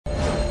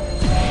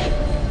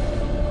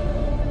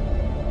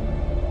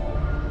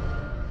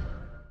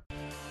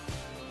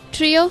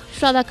Trio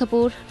Shraddha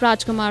Kapoor,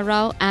 Rajkummar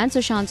Rao and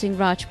Sushant Singh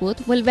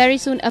Rajput will very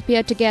soon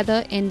appear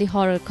together in the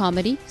horror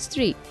comedy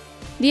Stree.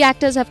 The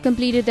actors have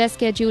completed their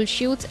scheduled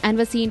shoots and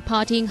were seen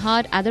partying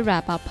hard at the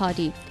wrap-up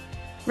party.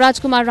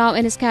 Rajkummar Rao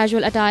in his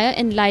casual attire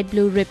in light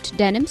blue ripped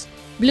denims,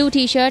 blue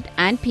t-shirt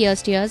and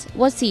pierced ears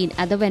was seen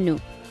at the venue,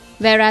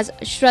 whereas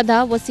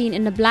Shraddha was seen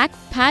in a black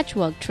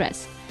patchwork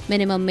dress,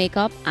 minimum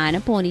makeup and a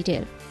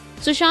ponytail.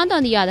 Sushant,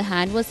 on the other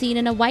hand, was seen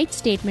in a white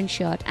statement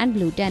shirt and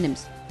blue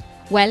denims.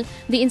 Well,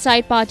 the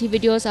inside party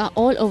videos are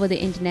all over the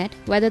internet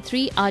where the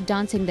three are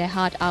dancing their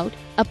heart out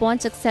upon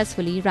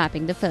successfully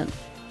wrapping the film.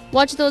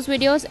 Watch those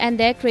videos and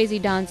their crazy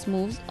dance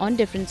moves on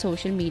different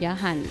social media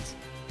handles.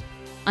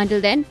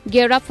 Until then,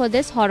 gear up for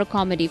this horror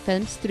comedy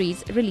film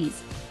Stree's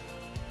release.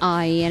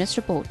 IANS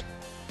Report.